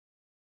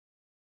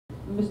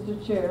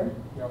Mr. Chair,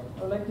 Yep.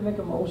 I'd like to make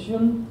a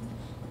motion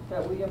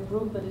that we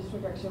approve the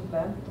district action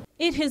plan.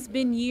 It has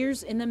been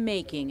years in the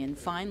making, and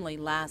finally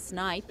last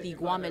night, the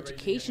Guam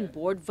Education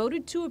Board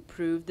voted to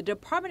approve the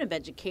Department of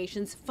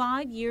Education's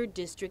 5-year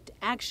District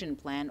Action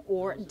Plan,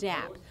 or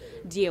DAP.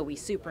 DOE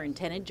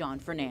Superintendent John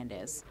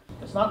Fernandez.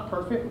 It's not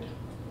perfect.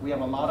 We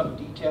have a lot of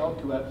detail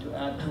to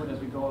add to it as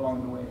we go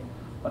along the way.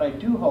 But I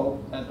do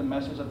hope that the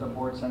message that the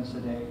board sends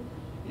today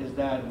is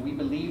that we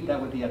believe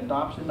that with the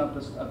adoption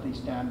of these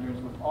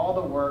standards, with all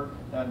the work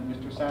that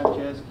Mr.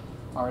 Sanchez,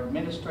 our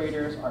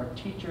administrators, our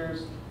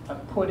teachers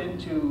have put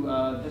into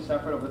this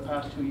effort over the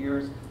past 2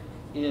 years,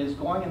 is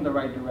going in the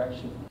right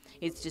direction.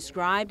 It's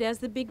described as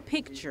the big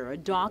picture, a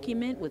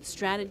document with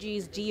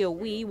strategies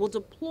DOE will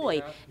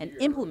deploy and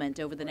implement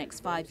over the next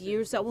 5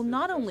 years that will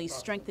not only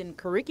strengthen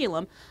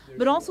curriculum,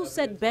 but also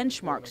set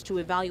benchmarks to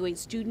evaluate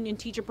student and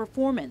teacher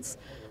performance.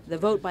 The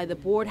vote by the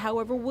board,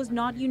 however, was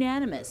not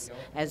unanimous,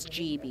 as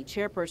GEB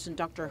chairperson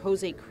Dr.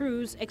 Jose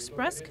Cruz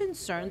expressed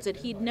concerns that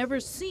he'd never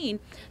seen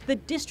the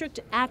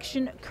district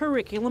action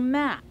curriculum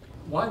map.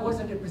 Why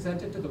wasn't it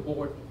presented to the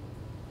board?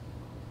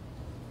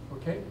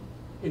 Okay?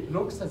 It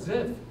looks as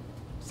if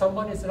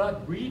someone is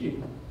not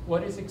reading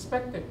what is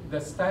expected.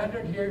 The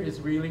standard here is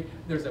really,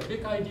 there's a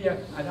big idea,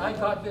 and I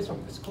got this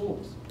from the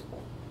schools.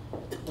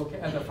 Okay,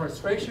 and the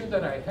frustration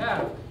that I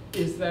have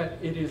is that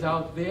it is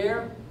out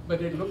there,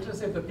 but it looks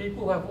as if the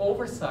people who have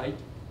oversight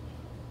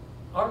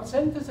aren't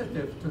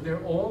sensitive to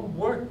their own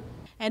work.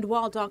 And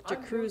while Dr.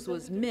 Cruz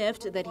was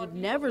miffed that he'd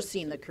never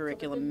seen the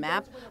curriculum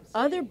map,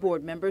 other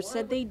board members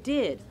said they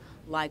did.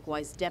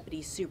 Likewise,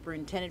 Deputy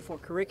Superintendent for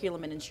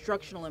Curriculum and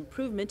Instructional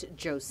Improvement,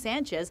 Joe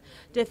Sanchez,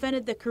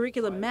 defended the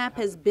curriculum map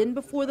has been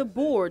before the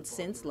board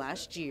since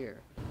last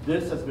year.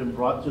 This has been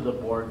brought to the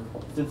board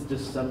since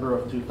December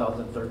of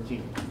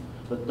 2013.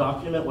 The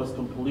document was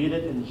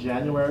completed in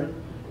January.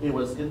 It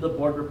was in the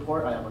board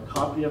report. I have a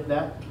copy of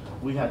that.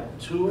 We had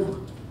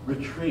 2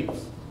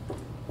 retreats,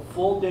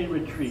 full-day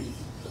retreats,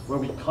 where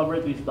we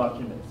covered these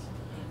documents.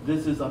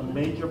 This is a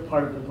major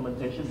part of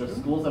implementation. The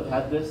schools have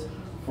had this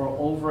for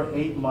over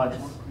 8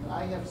 months.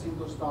 I have seen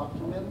those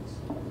documents.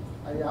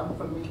 I am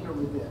familiar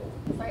with it.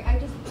 Sorry, I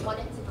just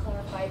wanted to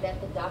clarify that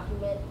the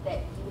document that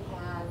you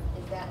have,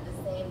 is that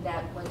the same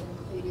that was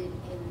included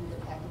in the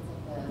packets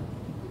of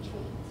the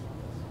retreat?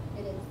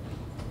 It is?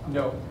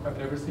 No, I've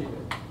never seen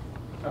it.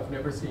 I've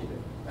never seen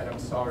it, and I'm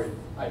sorry.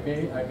 I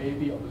may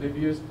be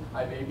oblivious.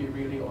 I may be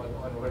really on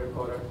what do you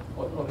call it,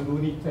 on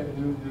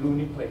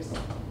loony place.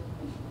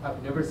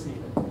 I've never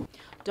seen it.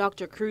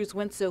 Dr. Cruz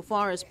went so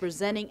far as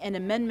presenting an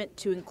amendment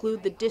to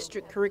include the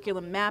district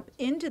curriculum map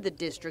into the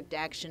district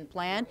action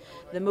plan.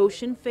 The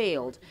motion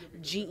failed.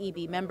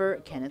 GEB member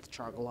Kenneth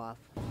Chargaloff.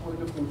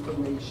 Point of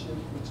information,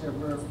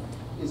 whichever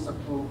is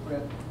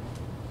appropriate.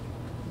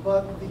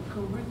 But the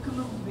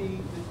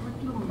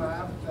curriculum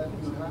map that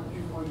you have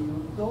before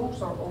you,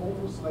 those are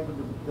almost like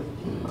the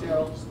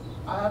details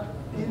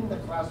in the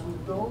classroom.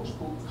 Those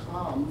will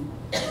come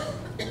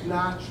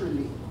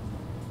naturally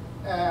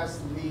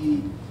as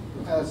we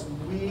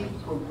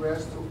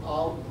progress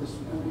throughout the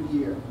school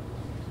year.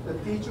 The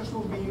teachers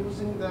will be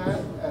using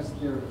that as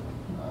their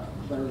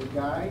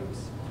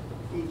guides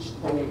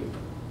each day.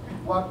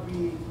 What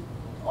we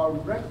are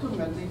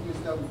recommending is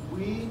that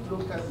we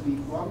look at the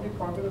Guam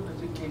Department of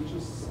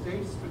Education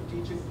State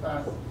Strategic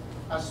Path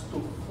as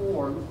to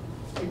form,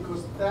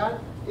 because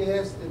that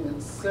is in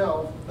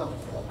itself the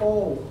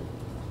whole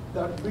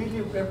that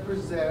really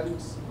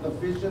represents the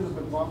vision of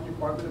the Guam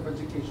Department of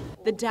Education.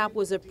 The DAP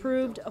was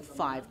approved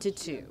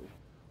 5-2.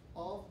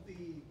 Of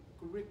the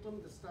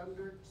curriculum, the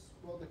standards,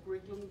 well, the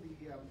curriculum,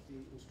 the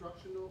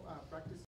instructional practice.